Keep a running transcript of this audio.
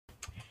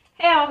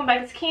Hey, welcome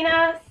back to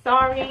Kina.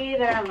 Sorry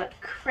that I look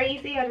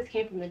crazy. I just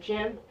came from the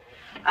gym.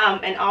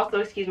 And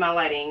also, excuse my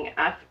lighting.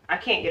 I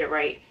can't get it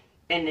right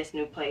in this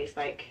new place.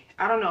 Like,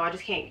 I don't know. I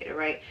just can't get it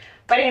right.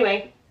 But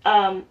anyway,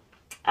 I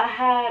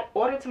had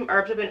ordered some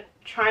herbs. I've been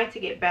trying to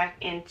get back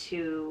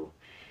into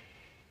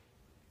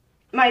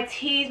my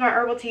teas, my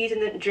herbal teas,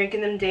 and then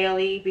drinking them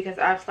daily because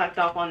I've slacked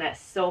off on that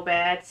so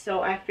bad.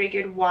 So I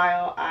figured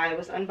while I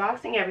was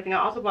unboxing everything,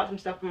 I also bought some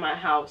stuff from my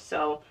house.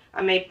 So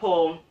I may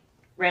pull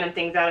random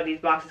things out of these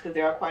boxes because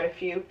there are quite a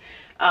few.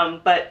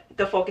 But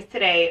the focus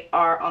today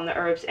are on the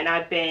herbs, and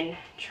I've been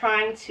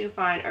trying to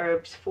find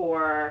herbs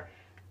for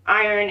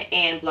iron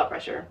and blood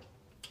pressure.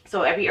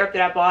 So every herb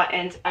that I bought,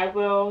 and I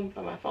will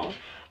put my phone.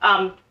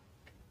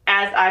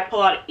 As I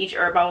pull out each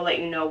herb, I will let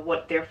you know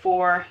what they're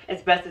for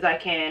as best as I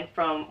can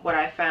from what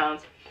I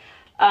found.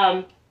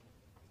 But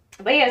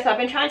yeah, so I've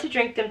been trying to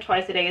drink them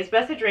twice a day. It's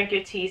best to drink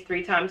your teas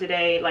 3 times a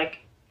day.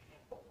 Like,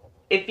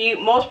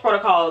 most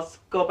protocols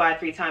go by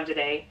 3 times a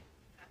day.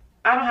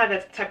 I don't have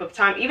that type of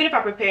time. Even if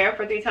I prepare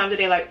for 3 times a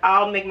day, like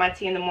I'll make my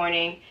tea in the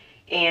morning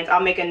and I'll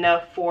make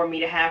enough for me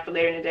to have for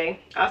later in the day.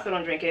 I still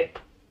don't drink it.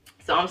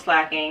 So I'm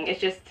slacking.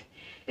 It's just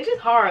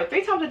hard.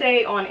 3 times a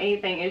day on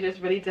anything is just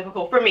really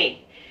difficult for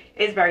me.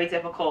 It's very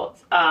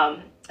difficult.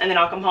 And then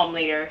I'll come home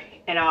later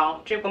and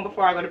I'll drink them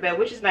before I go to bed,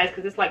 which is nice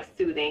because it's like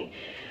soothing.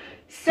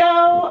 So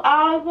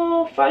I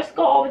will first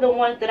go over the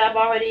ones that I've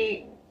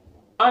already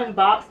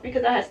unboxed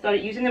because I had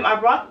started using them.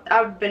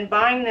 I've been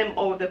buying them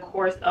over the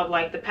course of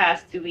like the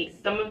past 2 weeks.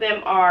 Some of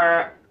them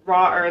are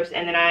raw herbs,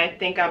 and then I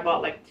think I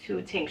bought like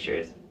 2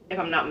 tinctures if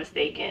I'm not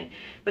mistaken.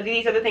 But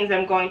these are the things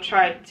I'm going to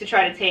try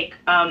to take.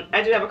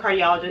 I do have a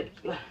cardiology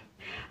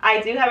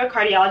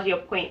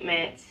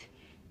appointment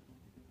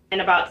in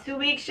about 2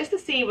 weeks just to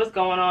see what's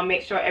going on,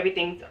 make sure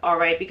everything's all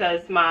right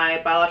because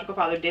my biological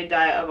father did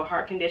die of a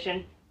heart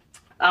condition.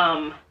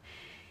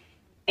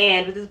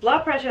 And with this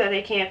blood pressure that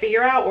they can't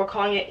figure out, we're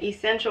calling it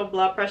essential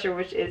blood pressure,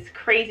 which is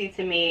crazy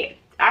to me.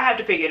 I have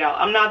to figure it out.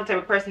 I'm not the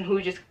type of person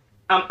who just,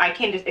 I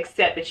can't just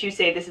accept that you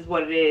say this is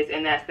what it is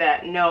and that's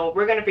that. No,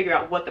 we're going to figure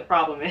out what the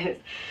problem is.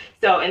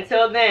 So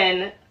until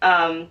then,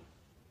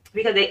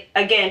 because they,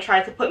 again,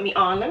 tried to put me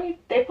on,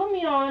 they put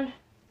me on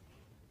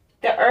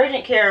the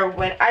urgent care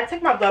when I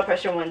took my blood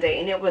pressure one day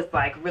and it was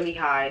like really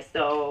high.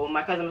 So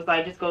my cousin was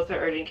like, just go to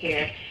urgent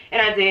care.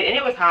 And I did, and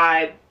it was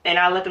high. And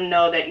I let them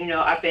know that,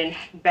 I've been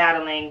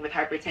battling with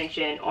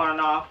hypertension on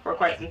and off for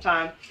quite some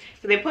time.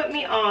 So they put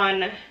me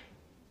on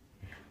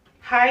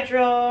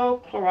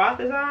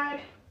hydrochlorothiazide.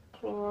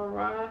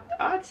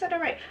 I said it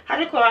right.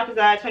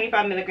 Hydrochlorothiazide,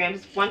 25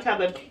 milligrams, 1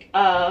 tablet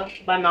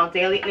by mouth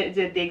daily. And it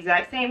did the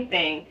exact same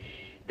thing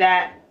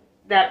that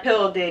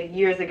pill did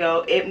years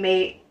ago. It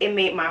made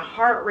my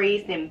heart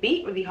race and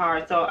beat really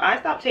hard. So I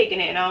stopped taking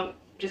it, and I'm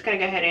just gonna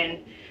go ahead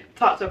and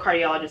talk to a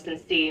cardiologist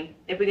and see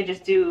if we can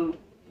just do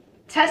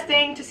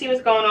testing to see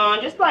what's going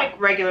on, just like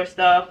regular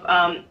stuff.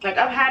 Like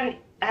I've had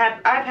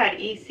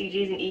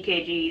ECGs and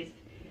EKGs.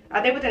 I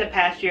think within the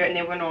past year, and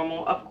they were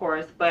normal, of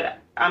course. But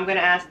I'm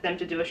gonna ask them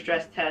to do a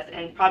stress test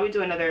and probably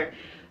do another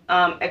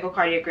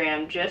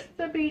echocardiogram just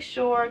to be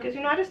sure, because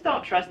I just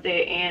don't trust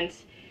it, and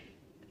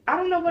I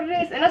don't know what it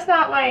is. And it's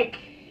not like,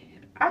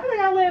 I feel like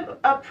I live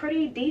a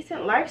pretty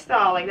decent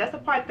lifestyle. Like, that's the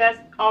part that's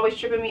always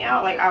tripping me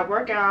out. Like, I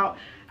work out,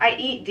 I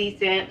eat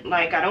decent.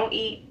 Like, I don't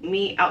eat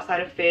meat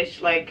outside of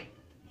fish. Like,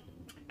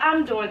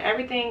 I'm doing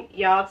everything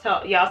y'all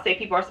say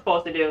people are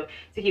supposed to do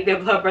to keep their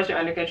blood pressure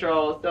under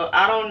control. So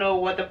I don't know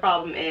what the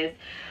problem is.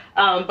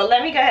 But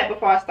let me go ahead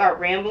before I start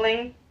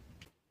rambling.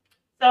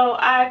 So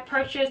I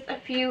purchased a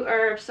few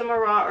herbs. Some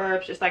are raw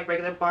herbs, just like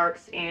regular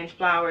barks and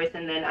flowers.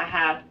 And then I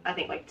have, I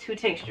think, like 2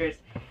 tinctures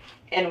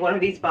in one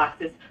of these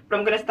boxes. But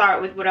I'm going to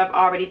start with what I've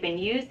already been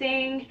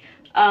using.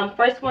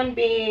 First one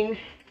being,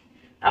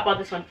 I bought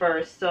this one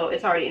first, so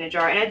it's already in a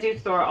jar. And I do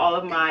store all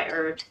of my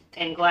herbs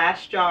in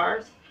glass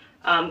jars,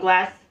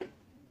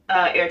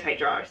 airtight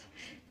jars.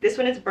 This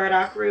one is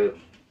burdock root.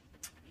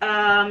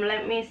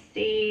 Let me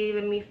see.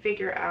 Let me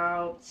figure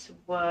out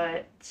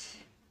what...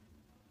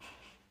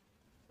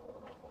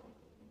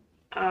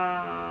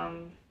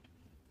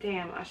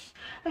 damn, I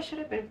should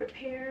have been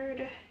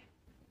prepared,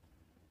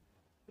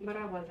 but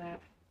I wasn't.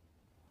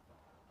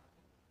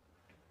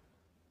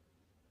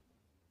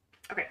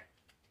 Okay,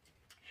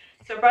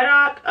 so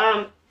burdock,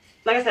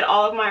 like I said,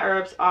 all of my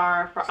herbs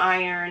are for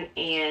iron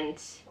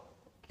and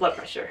blood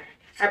pressure,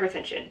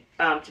 hypertension,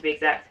 to be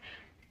exact.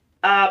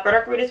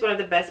 Burdock root is one of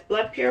the best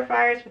blood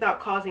purifiers without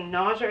causing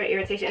nausea or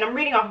irritation. And I'm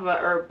reading off of a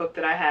herb book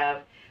that I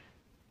have.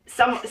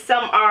 Some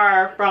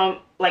are from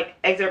like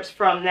excerpts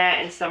from that,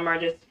 and some are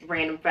just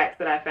random facts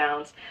that I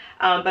found.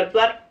 But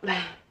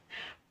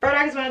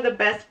burdock is one of the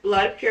best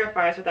blood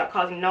purifiers without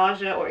causing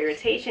nausea or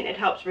irritation. It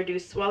helps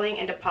reduce swelling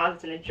and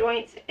deposits in the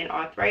joints and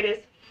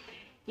arthritis.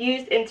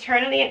 Used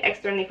internally and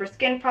externally for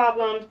skin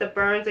problems. The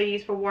burns are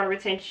used for water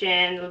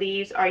retention. The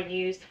leaves are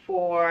used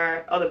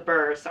for, the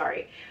burrs,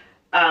 sorry.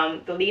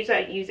 The leaves are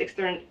used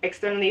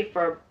externally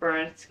for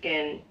burn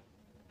skin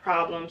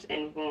problems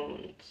and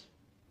wounds.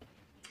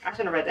 I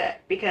shouldn't have read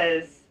that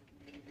because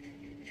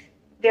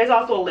there's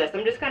also a list.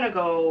 I'm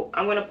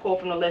gonna pull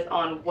from the list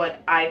on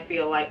what I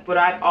feel like, what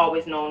I've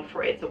always known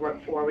for it to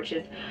work for, which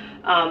is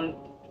um,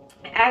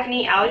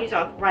 acne, allergies,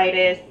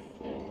 arthritis,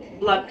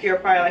 blood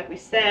purifier, like we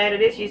said.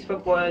 It is used for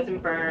boils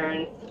and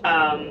burns.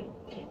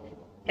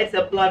 It's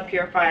a blood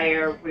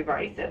purifier. We've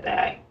already said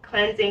that.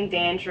 Cleansing,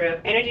 dandruff,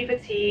 energy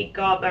fatigue,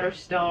 gallbladder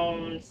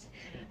stones,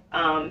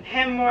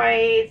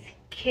 hemorrhoids,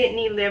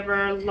 kidney,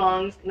 liver,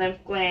 lungs,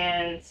 lymph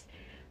glands.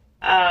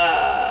 We've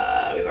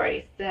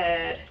already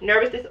said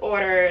nervous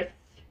disorders.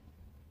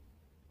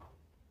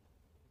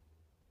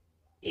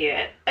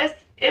 Yeah,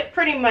 it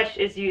pretty much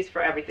is used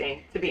for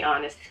everything, to be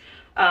honest.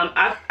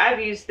 I've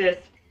used this.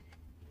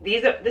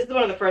 This is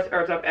one of the first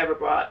herbs I've ever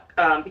bought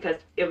because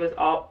it was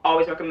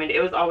always recommended.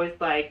 It was always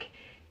like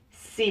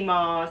sea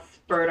moss,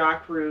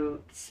 burdock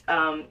roots.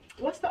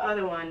 What's the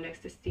other one next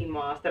to sea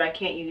moss that I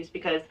can't use?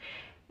 Because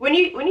when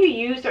you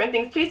use certain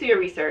things, please do your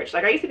research.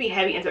 Like I used to be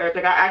heavy into herbs.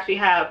 Like I actually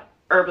have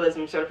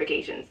herbalism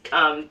certifications.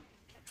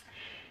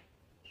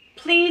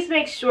 Please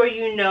make sure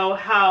you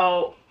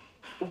know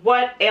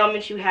what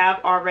ailments you have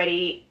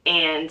already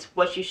and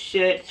what you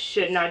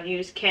should not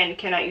use,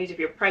 cannot use if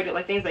you're pregnant,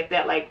 like things like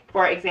that. Like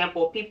for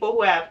example, people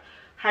who have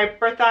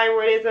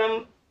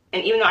hyperthyroidism,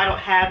 and even though I don't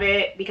have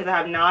it because I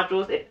have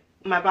nodules,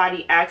 my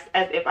body acts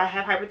as if I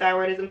have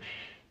hyperthyroidism.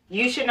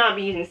 You should not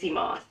be using sea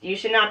moss. You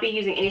should not be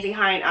using anything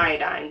high in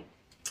iodine.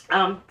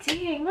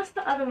 Dang, what's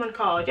the other one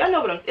called? Y'all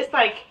know what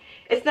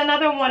it's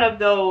another one of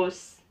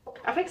those,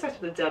 I think it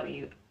starts with a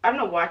W. I don't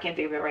know why I can't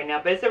think of it right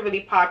now, but it's a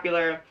really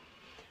popular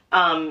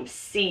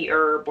sea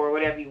herb or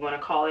whatever you want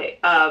to call it.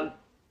 I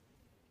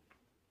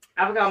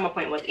forgot what my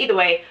point was. Either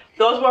way,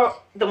 those were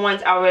the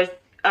ones I was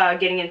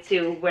getting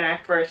into when I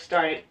first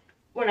got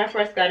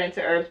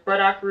into herbs.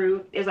 Burdock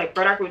root, it was like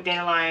burdock root,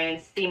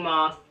 dandelion, sea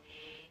moss,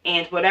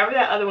 and whatever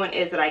that other one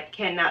is that I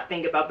cannot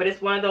think about, but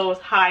it's one of those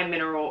high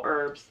mineral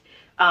herbs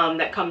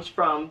that comes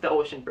from the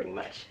ocean pretty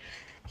much.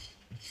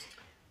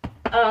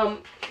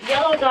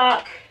 Yellow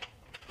dock,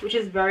 which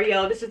is very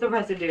yellow. This is the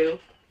residue.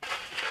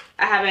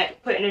 I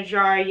haven't put in a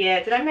jar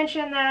yet. Did I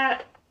mention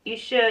that you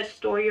should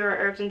store your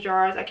herbs in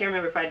jars? I can't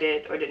remember if I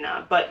did or did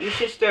not, but you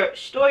should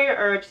store your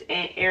herbs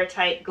in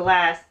airtight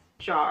glass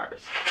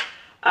jars.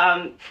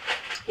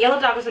 Yellow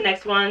dock was the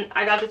next one.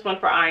 I got this one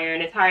for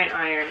iron. It's high in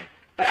iron,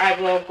 but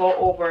I will go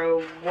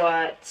over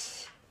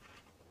what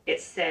it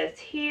says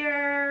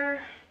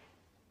here,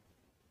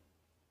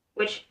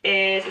 which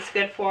is it's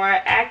good for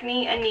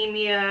acne,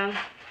 anemia,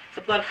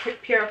 the blood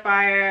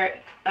purifier,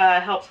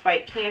 helps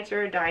fight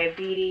cancer,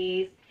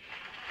 diabetes,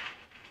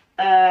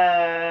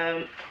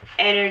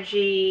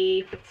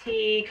 energy,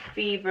 fatigue,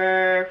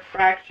 fever,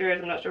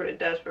 fractures. I'm not sure what it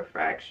does for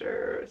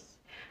fractures.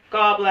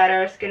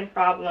 Gallbladder, skin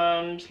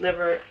problems,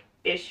 liver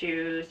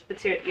issues,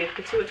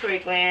 pituitary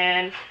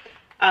gland,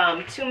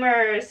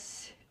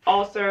 tumors,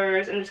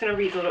 ulcers. I'm just going to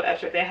read a little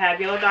excerpt. They have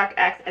yellow dock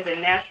acts as a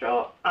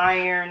natural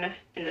iron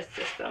in the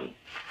system,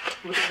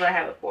 which is what I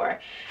have it for.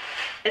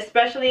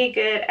 Especially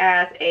good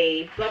as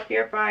a blood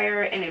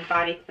purifier and a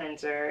body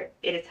cleanser.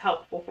 It is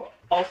helpful for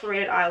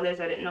ulcerated eyelids.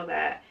 I didn't know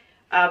that.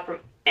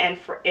 And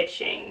for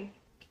itching.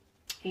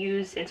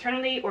 Used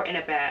internally or in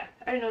a bath.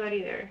 I didn't know that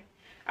either.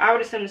 I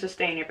would assume this would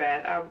stay in your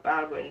bath.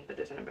 I wouldn't put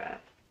this in a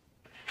bath.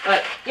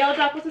 But yellow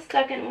dock was the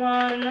second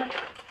one.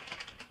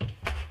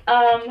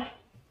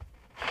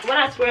 One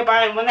I swear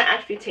by and one that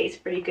actually tastes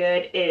pretty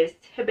good is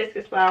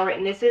hibiscus flower,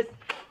 and this is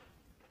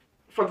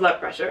for blood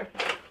pressure.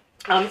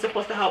 It's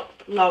supposed to help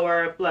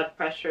lower blood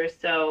pressure.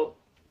 So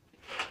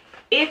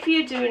if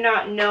you do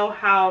not know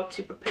how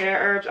to prepare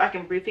herbs, I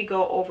can briefly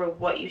go over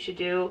what you should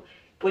do.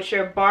 With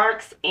your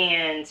barks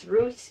and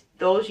roots,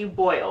 those you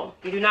boil.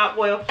 You do not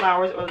boil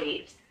flowers or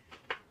leaves.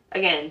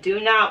 Again, do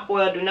not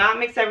boil. Do not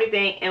mix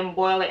everything and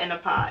boil it in a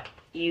pot.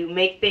 You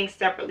make things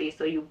separately.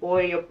 So you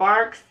boil your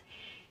barks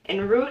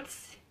and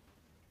roots.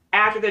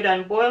 After they're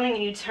done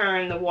boiling, you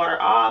turn the water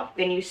off.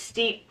 Then you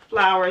steep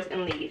flowers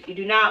and leaves. You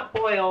do not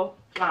boil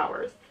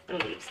flowers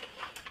and leaves.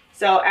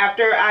 So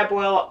after I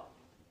boil,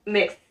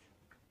 mix.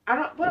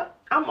 I'm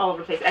all over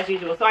the place as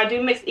usual. So I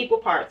do mix equal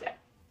parts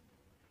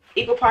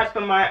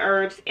for my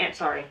herbs and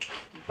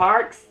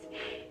barks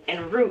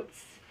and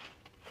roots.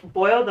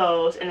 Boil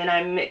those, and then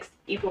I mix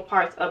equal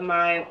parts of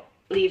my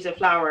leaves and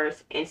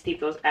flowers and steep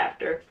those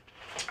after.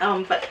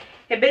 But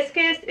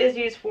hibiscus is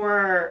used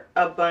for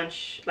a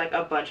bunch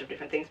of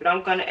different things. But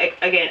I'm gonna,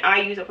 again,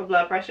 I use it for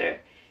blood pressure,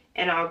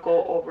 and I'll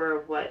go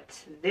over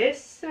what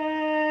this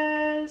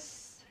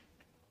says.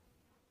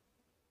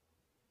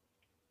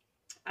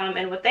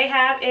 And what they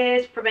have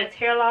is prevents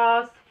hair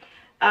loss,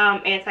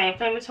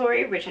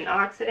 anti-inflammatory, rich in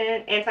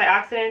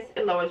antioxidants.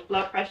 It lowers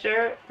blood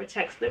pressure,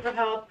 protects liver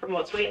health,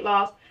 promotes weight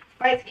loss,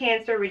 fights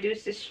cancer,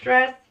 reduces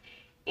stress,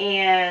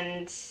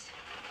 and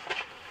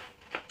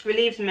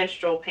relieves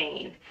menstrual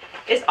pain.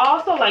 It's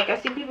also like, I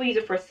see people use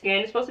it for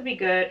skin. It's supposed to be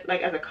good,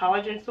 like as a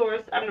collagen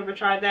source. I've never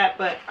tried that,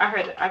 but I've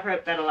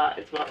heard that a lot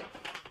as well.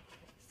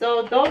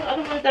 So those are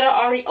the ones that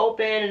are already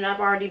open and I've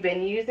already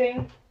been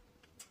using.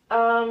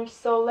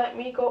 So let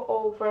me go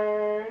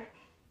over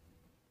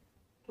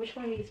which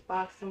one of these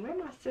boxes. Where are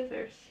my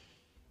scissors?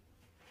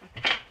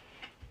 Okay.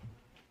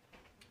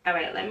 All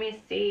right, let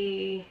me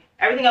see.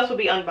 Everything else will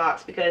be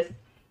unboxed because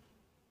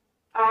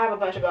I have a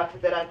bunch of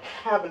boxes that I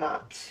have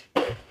not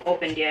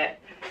opened yet.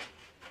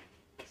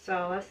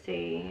 So let's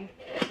see.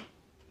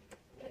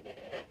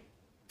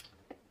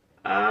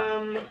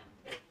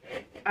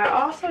 I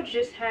also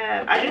just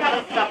have, I do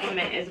have a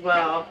supplement as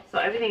well. So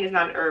everything is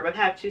not an herb. I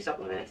have 2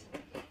 supplements.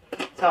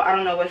 So I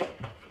don't know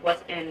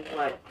what's in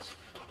what.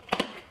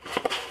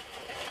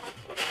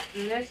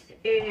 And this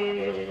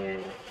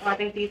is, oh, I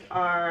think these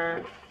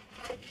are,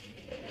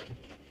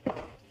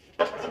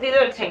 so these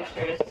are the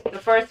tinctures. The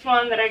first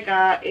one that I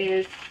got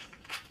is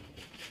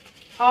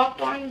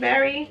hawthorn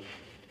berry,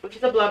 which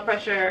is a blood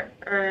pressure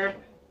herb.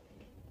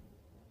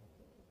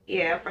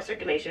 Yeah, for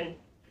circulation.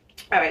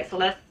 Alright, so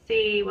let's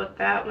see what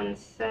that one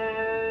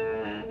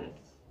says.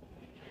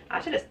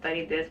 I should have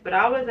studied this, but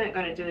I wasn't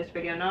going to do this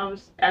video. Now,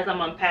 as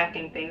I'm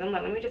unpacking things, I'm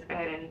like, let me just go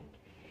ahead and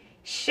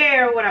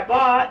share what I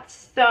bought.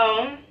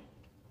 So,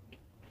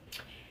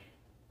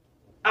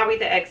 I'll read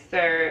the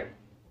excerpt.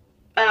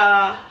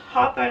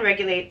 Hawthorn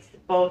regulates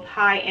both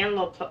high and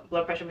low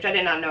blood pressure, which I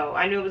did not know.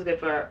 I knew it was good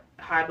for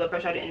high blood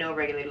pressure. I didn't know it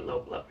regulated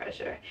low blood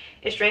pressure.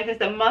 It strengthens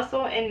the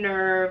muscle and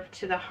nerve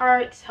to the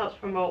heart, helps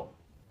promote,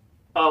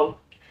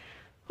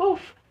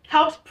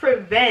 helps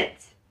prevent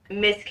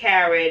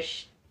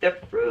miscarriage. The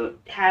fruit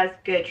has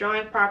good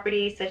drawing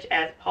properties such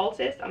as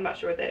poultice. I'm not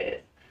sure what that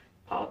is.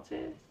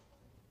 Poultice?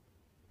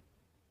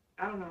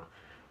 I don't know.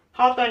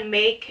 Hawthorn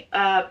may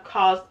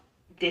cause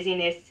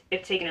dizziness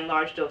if taken in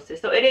large doses.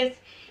 So it is,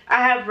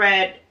 I have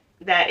read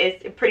that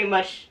it's pretty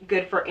much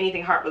good for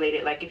anything heart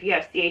related. Like if you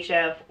have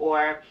CHF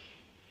or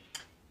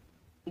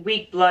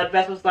weak blood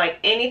vessels, like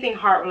anything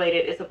heart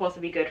related is supposed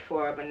to be good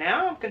for. But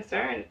now I'm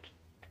concerned.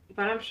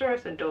 But I'm sure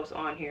it's a dose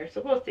on here.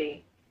 So we'll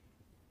see.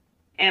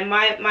 And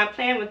my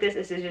plan with this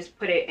is to just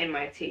put it in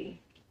my tea.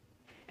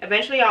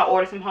 Eventually I'll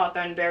order some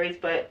hawthorn berries,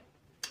 but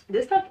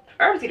this stuff,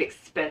 herbs get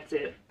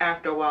expensive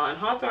after a while. And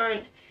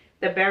hawthorn,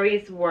 the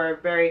berries were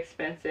very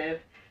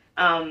expensive.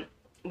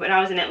 When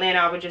I was in Atlanta,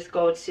 I would just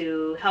go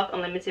to Health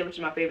Unlimited, which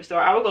is my favorite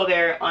store. I would go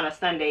there on a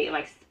Sunday and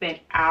like spend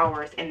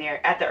hours in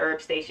there at the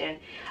herb station.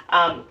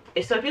 So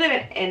if you live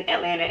in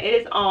Atlanta, it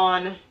is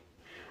on,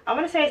 I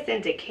want to say it's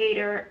in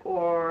Decatur,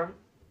 or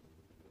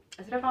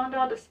is it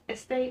Avondale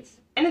Estates?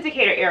 In the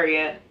Decatur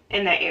area,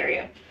 in that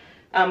area.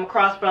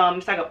 Across from,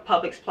 it's like a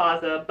Publix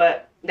Plaza,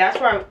 but that's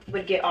where I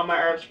would get all my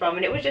herbs from.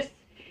 And it was just,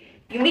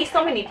 you meet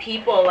so many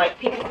people, like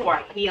people who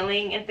are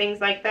healing and things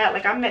like that.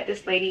 Like I met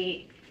this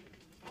lady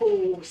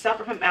who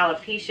suffered from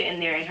alopecia in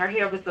there, and her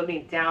hair was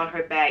looking down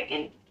her back,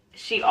 and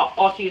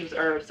all she used was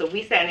herbs. So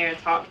we sat in there and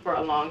talked for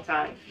a long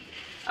time.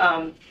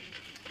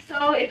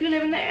 So if you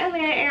live in the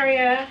Atlanta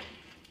area,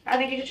 I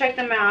think you should check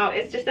them out.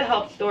 It's just a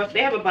health store. So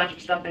they have a bunch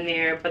of stuff in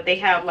there, but they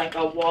have like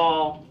a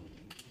wall.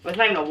 Well, it's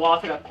not even a wall,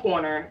 it's like a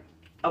corner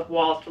of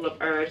walls full of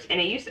herbs. And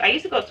I used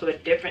to go to a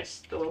different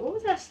store. What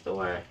was that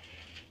store?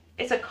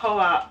 It's a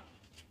co-op.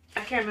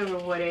 I can't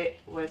remember what it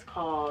was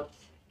called.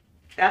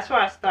 That's where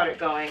I started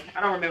going.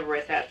 I don't remember where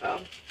it's at though.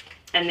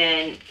 And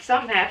then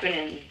something happened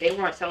and they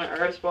weren't selling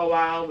herbs for a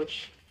while,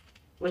 which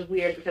was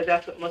weird because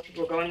that's what most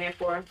people were going there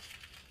for. And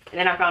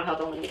then I found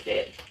Health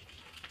Unlimited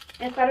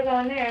and started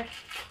going there.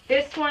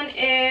 This one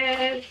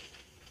is,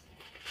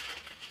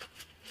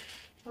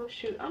 oh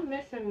shoot, I'm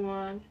missing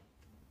one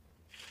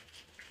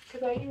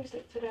because I used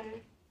it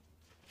today.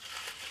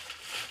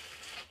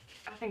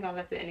 I think I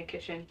left it in the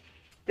kitchen.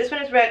 This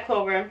one is red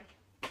clover.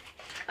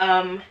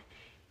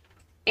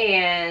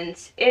 And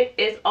it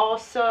is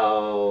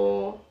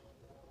also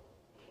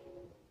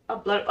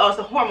it's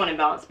a hormone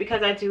imbalance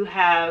because I do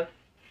have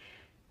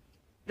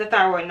the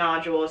thyroid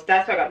nodules.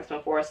 That's what I got this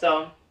one for.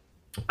 So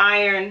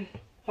iron,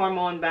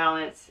 hormone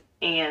balance,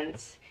 and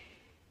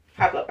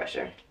high blood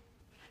pressure.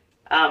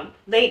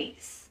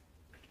 Ladies,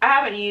 I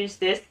haven't used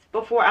this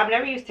before. I've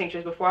never used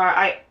tinctures before.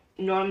 I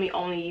normally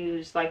only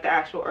use like the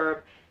actual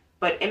herb,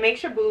 but it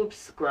makes your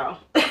boobs grow.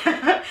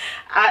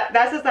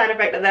 That's a side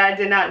effect that I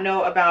did not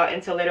know about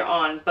until later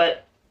on,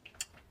 but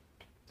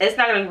it's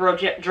not going to grow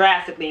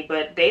drastically,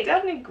 but they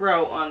definitely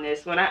grow on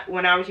this. When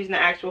I was using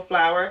the actual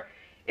flower,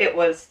 it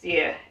was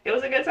a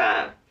good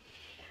time.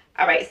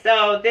 All right,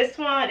 so this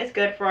one is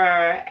good for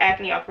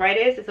acne,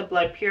 arthritis. It's a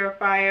blood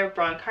purifier,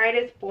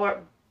 bronchitis,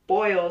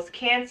 boils,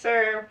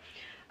 cancer.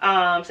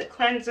 It's a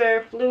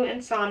cleanser, flu,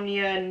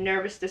 insomnia,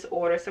 nervous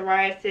disorder,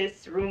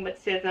 psoriasis,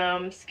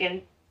 rheumatism,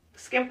 skin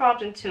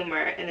problems, and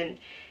tumor. And then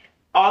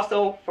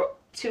also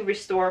to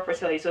restore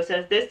fertility. So it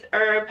says this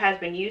herb has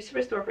been used to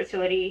restore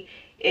fertility.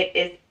 It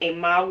is a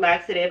mild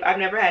laxative. I've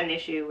never had an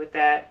issue with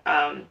that.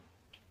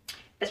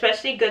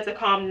 Especially good to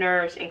calm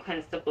nerves and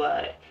cleanse the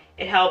blood.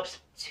 It helps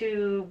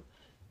to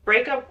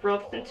break up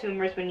growths and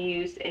tumors when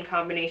used in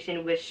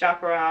combination with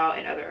chaparral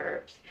and other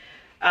herbs.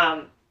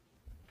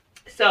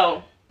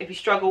 So if you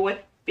struggle with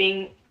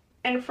being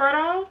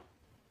infertile,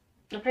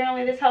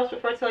 apparently this helps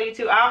with fertility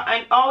too.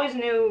 I always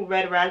knew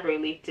red raspberry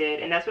leaf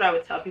did, and that's what I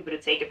would tell people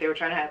to take if they were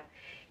trying to have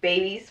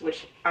babies,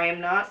 which I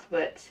am not,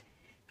 but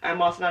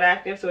I'm also not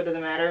active, so it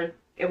doesn't matter.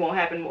 It won't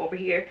happen over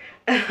here.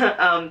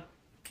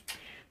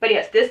 But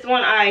yes, this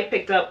one I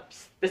picked up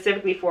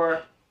specifically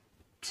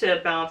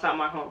to balance out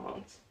my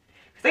hormones.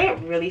 Because I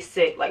get really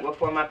sick like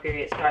before my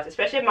period starts,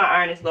 especially if my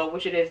iron is low,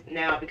 which it is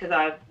now because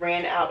I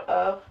ran out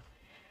of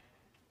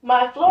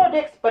my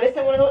Floradix, but it's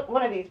in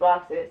one of these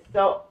boxes.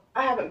 So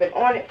I haven't been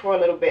on it for a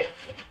little bit.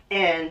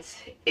 And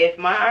if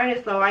my iron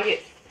is low, I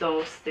get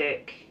so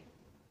sick.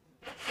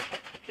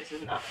 This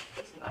is not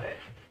it.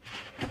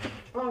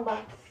 Wrong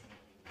box.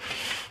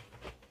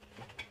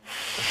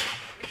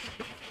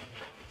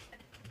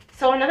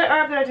 So another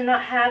herb that I do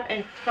not have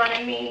in front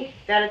of me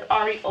that is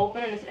already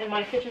open and is in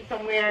my kitchen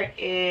somewhere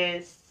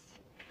is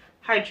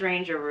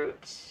hydrangea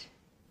roots.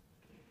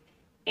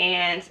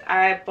 And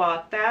I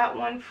bought that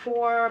one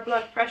for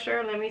blood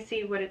pressure. Let me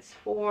see what it's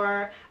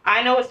for.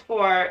 I know it's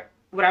for,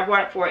 what I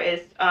bought it for is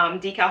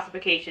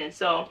decalcification.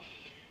 So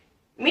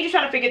me just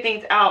trying to figure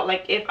things out,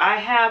 like if I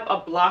have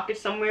a blockage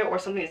somewhere or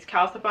something that's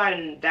calcified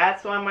and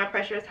that's why my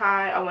pressure is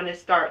high, I want to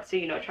start to,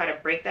 you know, try to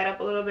break that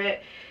up a little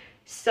bit.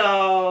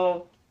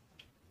 So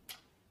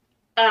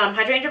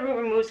hydrangea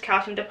root removes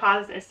calcium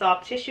deposits in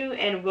soft tissue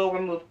and will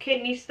remove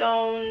kidney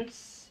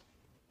stones.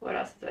 What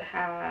else does it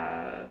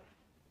have?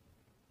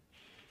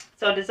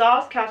 So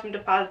dissolves calcium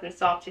deposits in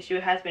soft tissue.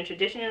 It has been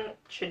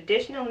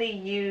traditionally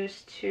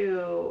used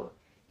to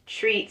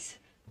treat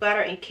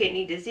bladder and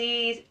kidney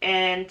disease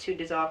and to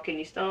dissolve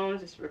kidney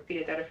stones. Just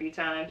repeated that a few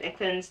times. And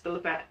cleanse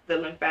the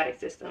lymphatic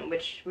system,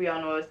 which we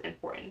all know is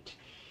important.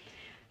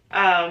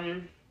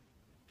 And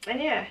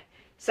yeah,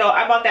 so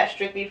I bought that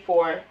strictly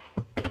for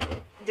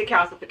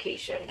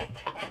decalcification,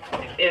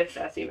 if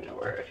that's even a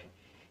word,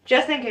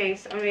 just in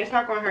case. I mean, it's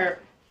not gonna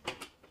hurt,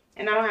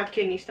 and I don't have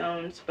kidney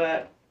stones,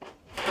 but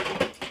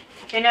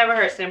it never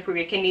hurts to improve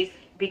your kidneys,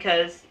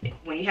 because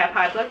when you have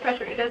high blood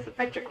pressure, it does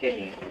affect your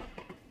kidneys.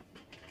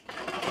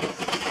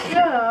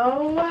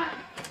 So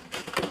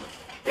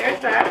there's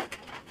that.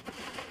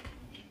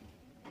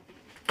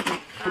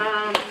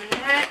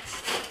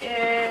 Next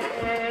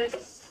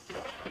is,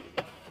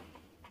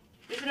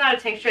 this is not a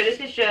tincture, this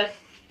is just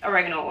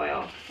oregano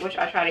oil, which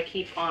I try to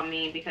keep on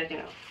me because, you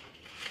know,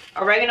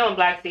 oregano and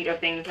black seed are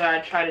things that I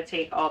try to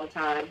take all the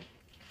time.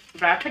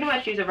 But I pretty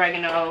much use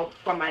oregano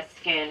for my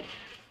skin.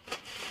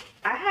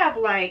 I have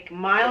like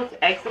mild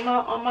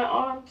eczema on my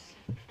arms.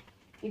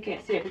 You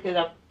can't see it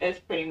because it's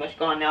pretty much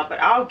gone now,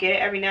 but I'll get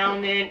it every now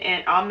and then,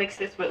 and I'll mix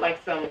this with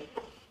like some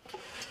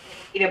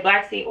either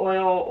black seed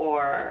oil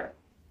or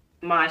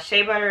my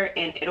shea butter,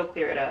 and it'll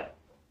clear it up.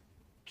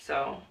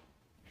 So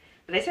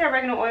they say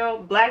oregano oil,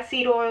 black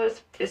seed oil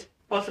is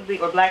supposedly,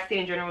 or black seed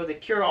in general, is a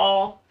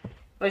cure-all.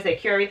 What is it?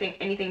 Cure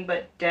anything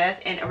but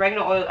death. And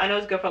oregano oil, I know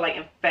it's good for like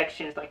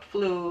infections, like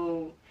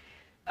flu.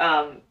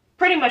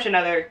 Pretty much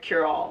another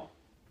cure-all,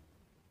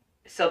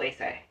 so they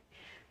say.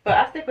 But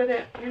I stick with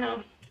it. You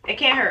know, it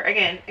can't hurt.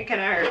 Again, it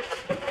cannot hurt.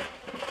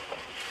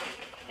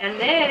 And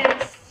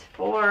this,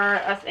 for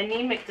us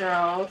anemic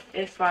girls,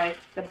 is like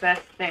the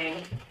best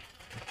thing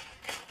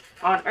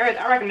on earth.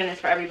 I recommend this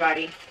for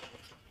everybody.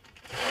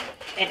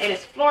 And it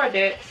is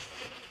Floradix,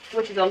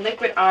 which is a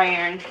liquid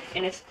iron,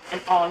 and it's an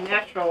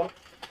all-natural.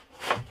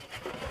 I'll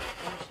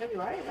show you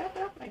why I wrapped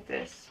it up like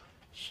this.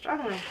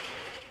 Struggling.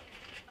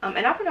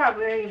 And I forgot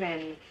where I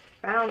even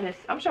found this.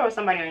 I'm sure it was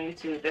somebody on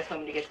YouTube that told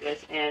me to get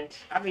this, and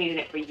I've been using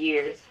it for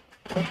years.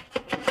 They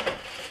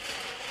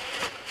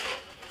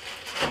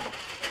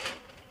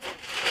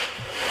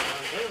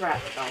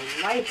wrapped the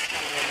life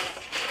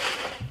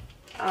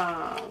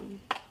on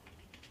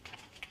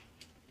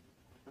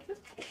it. Is this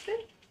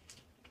open?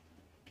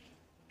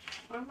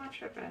 Or am I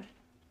tripping?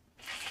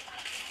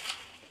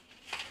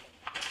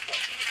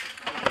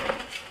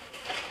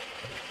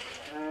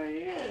 Oh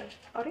yeah.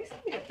 Oh, they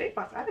sent me a big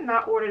box. I did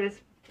not order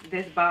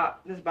this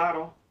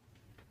bottle,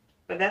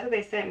 but that's what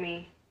they sent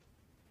me.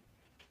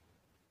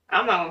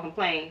 I'm not gonna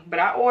complain, but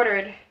I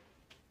ordered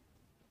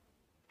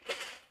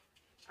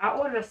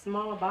a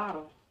smaller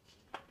bottle.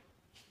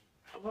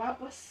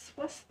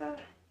 What's the?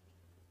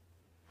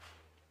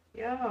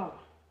 Yo,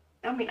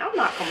 I mean, I'm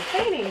not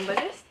complaining, but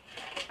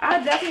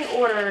I definitely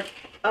ordered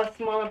a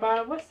smaller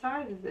bottle. What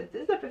size is this?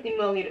 This is a 50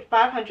 milliliter,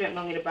 500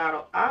 milliliter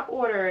bottle. I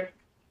ordered,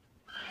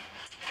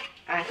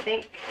 I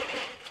think,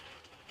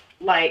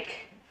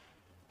 like,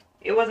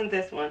 it wasn't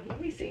this one.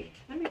 Let me see.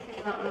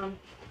 Because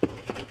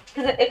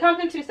it comes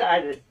in two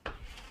sizes.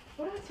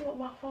 What do I do with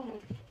my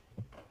phone?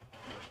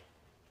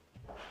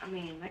 I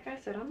mean, like I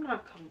said, I'm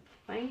not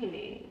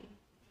complaining.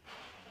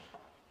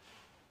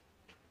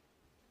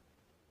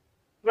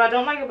 What I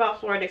don't like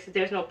about Floradix is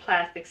there's no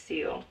plastic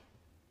seal.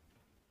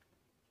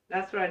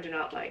 That's what I do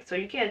not like. So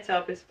you can't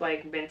tell if it's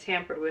like been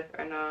tampered with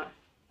or not.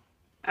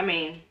 I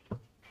mean,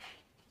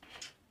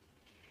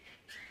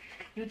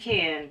 you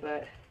can,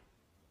 but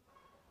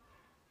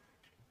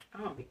I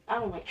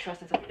don't like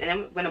trusting something.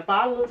 And when a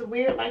bottle is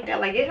weird like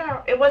that, like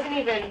it wasn't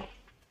even.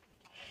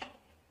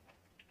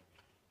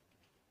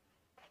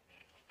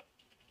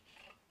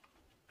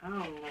 I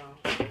don't know.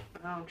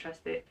 I don't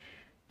trust it.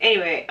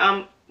 Anyway,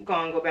 I'm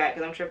gonna go back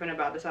because I'm tripping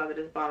about the size of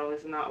this bottle.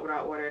 Is not what I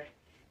ordered.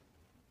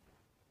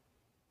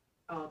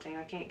 Oh dang,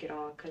 I can't get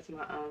on because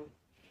my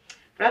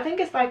but I think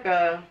it's like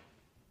a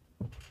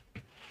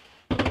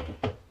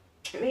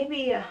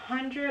maybe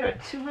 100 or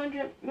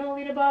 200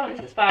 milliliter bottle.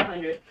 This is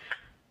 500.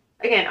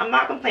 Again, I'm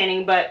not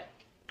complaining, but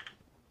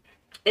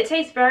it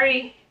tastes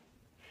very,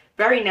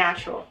 very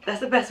natural. That's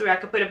the best way I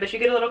could put it. But you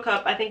get a little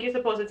cup. I think you're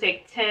supposed to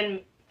take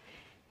 10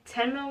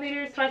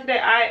 milliliters twice a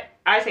day.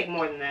 I take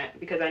more than that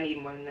because I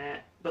need more than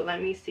that. But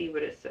let me see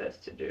what it says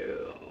to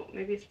do.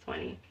 Maybe it's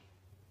 20.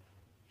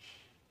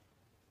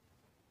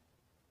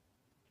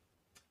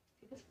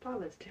 This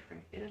bottle is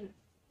different. It doesn't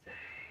say.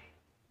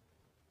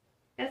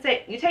 It says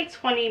you take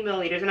 20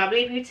 milliliters, and I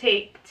believe you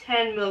take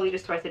 10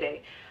 milliliters twice a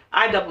day.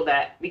 I double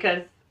that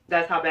because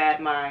that's how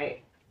bad my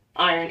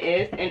iron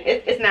is, and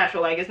it's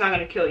natural. Like, it's not going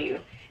to kill you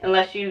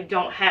unless you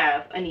don't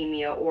have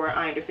anemia or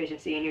iron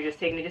deficiency and you're just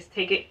taking it. Just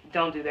take it.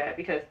 Don't do that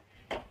because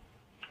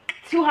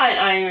too high in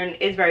iron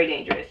is very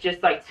dangerous,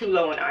 just like too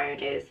low in iron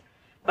is.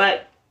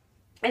 But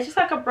it's just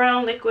like a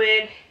brown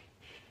liquid.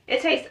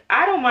 It tastes,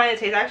 I don't mind the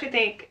taste. I actually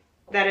think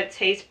that it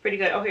tastes pretty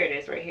good. Oh, here it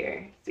is right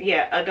here. So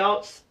yeah,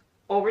 adults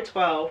over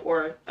 12,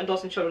 or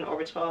adults and children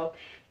over 12,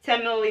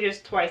 10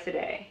 milliliters twice a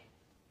day.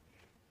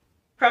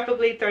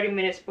 Preferably 30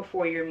 minutes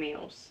before your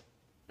meals.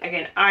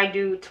 Again, I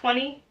do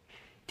 20.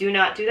 Do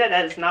not do that.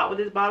 That is not what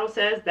this bottle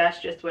says.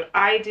 That's just what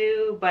I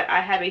do. But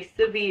I have a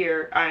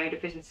severe iron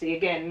deficiency.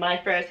 Again, my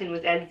ferritin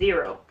was at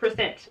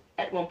 0%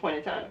 at one point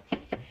in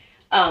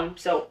time.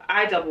 So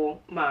I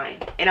double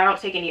mine, and I don't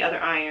take any other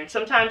iron.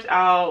 Sometimes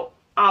I'll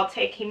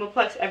take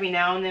Hemoplex every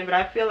now and then, but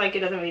I feel like it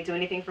doesn't really do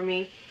anything for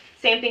me.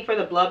 Same thing for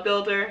the blood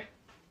builder,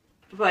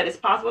 but it's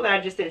possible that I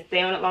just didn't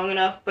stay on it long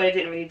enough, but it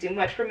didn't really do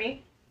much for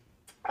me.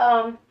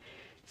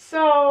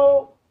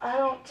 So I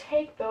don't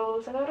take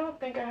those, and I don't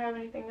think I have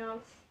anything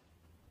else.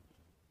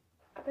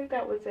 I think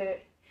that was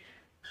it.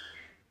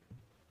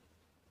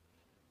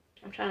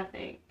 I'm trying to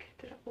think.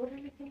 Did I order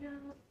anything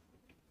else?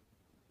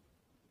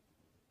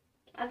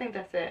 I think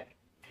that's it.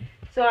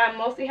 So I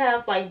mostly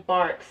have like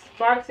barks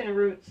and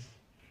roots,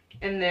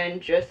 and then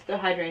just the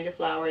hydrangea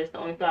flower is the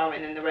only flower,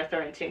 and then the rest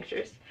are in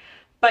tinctures.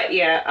 But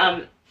yeah,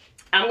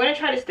 I'm gonna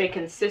try to stay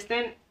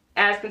consistent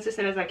as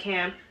I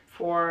can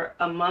for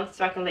a month,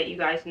 so I can let you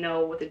guys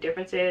know what the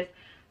difference is.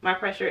 My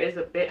pressure is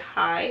a bit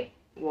high.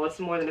 Well, it's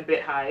more than a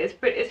bit high. It's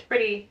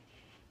pretty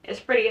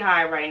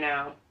high right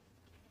now.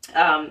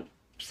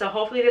 So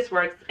hopefully this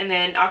works, and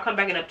then I'll come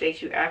back and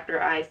update you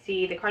after I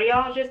see the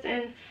cardiologist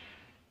in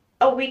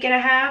a week and a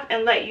half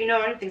and let you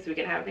know. I don't think it's a week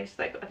and a half.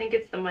 I think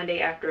it's the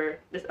Monday after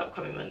this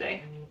upcoming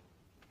Monday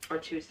or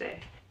Tuesday.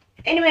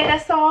 Anyway,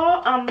 that's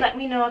all. Let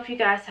me know if you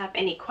guys have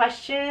any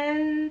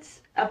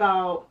questions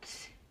about.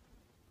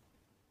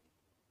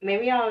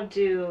 Maybe I'll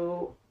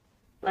do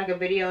like a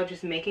video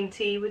just making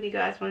tea with you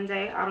guys one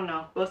day. I don't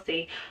know. We'll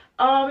see.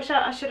 Oh,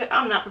 I should have.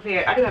 I'm not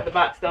prepared. I do have the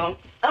box though.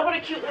 I want a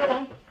cute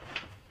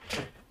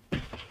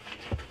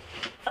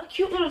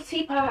little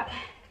teapot.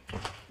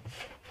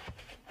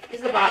 This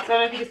is the box. I don't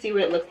know if you can see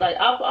what it looks like.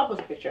 I'll post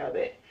a picture of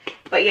it.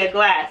 But yeah,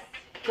 glass.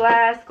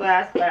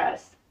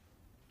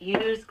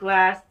 Use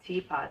glass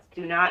teapots.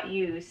 Do not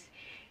use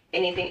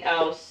anything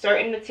else.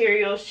 Certain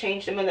materials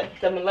change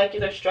the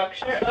molecular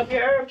structure of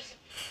your herbs.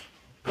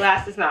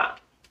 Glass does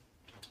not.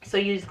 So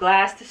use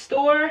glass to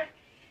store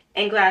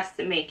and glass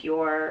to make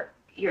your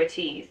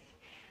teas.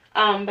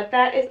 But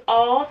that is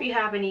all. If you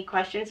have any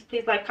questions,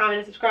 please like, comment,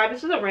 and subscribe.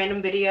 This was a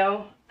random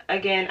video.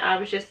 Again, I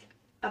was just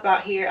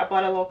about here. I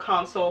bought a little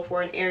console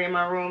for an area in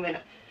my room and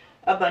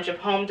a bunch of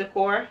home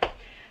decor.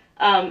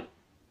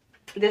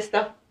 This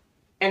stuff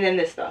and then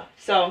this stuff.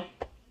 So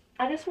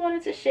I just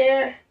wanted to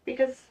share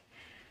because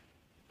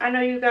I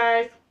know you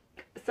guys,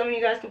 some of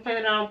you guys complain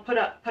that I don't put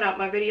out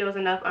my videos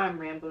enough. I'm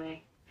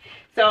rambling.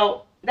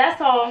 So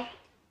that's all.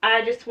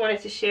 I just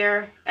wanted to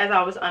share as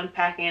I was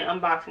unpacking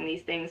and unboxing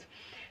these things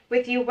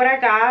with you what I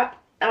got.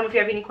 If you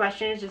have any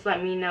questions, just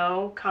let me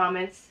know.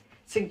 Comments,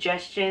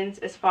 suggestions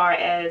as far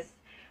as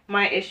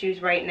my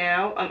issues right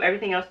now.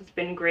 Everything else has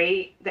been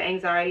great. The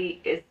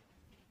anxiety is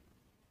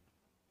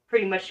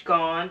pretty much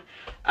gone.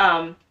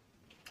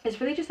 It's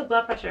really just the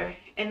blood pressure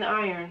and the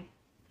iron.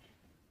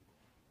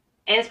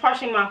 And it's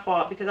partially my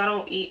fault because I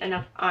don't eat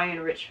enough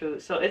iron-rich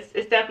food. So it's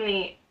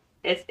definitely,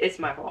 it's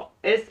my fault.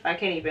 I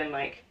can't even,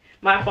 like,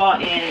 my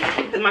fault,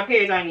 and because my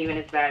periods aren't even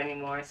as bad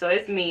anymore. So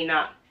it's me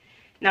not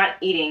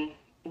eating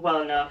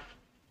well enough.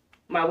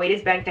 My weight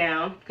is back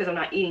down because I'm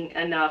not eating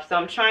enough. So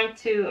I'm trying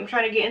to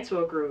get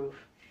into a groove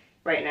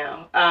right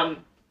now.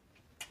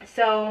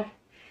 So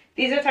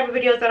these are the type of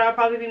videos that I'll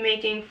probably be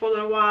making for a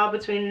little while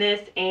between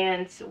this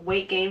and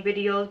weight gain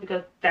videos,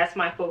 because that's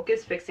my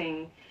focus,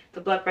 fixing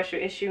the blood pressure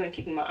issue and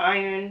keeping my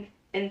iron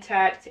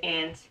intact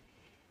and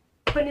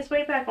putting this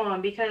weight back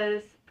on,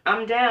 because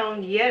I'm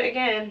down yet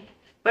again.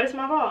 But it's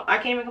my fault. I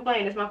can't even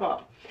complain. It's my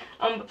fault.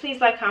 But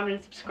please like, comment,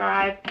 and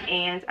subscribe,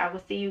 and I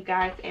will see you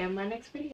guys in my next video.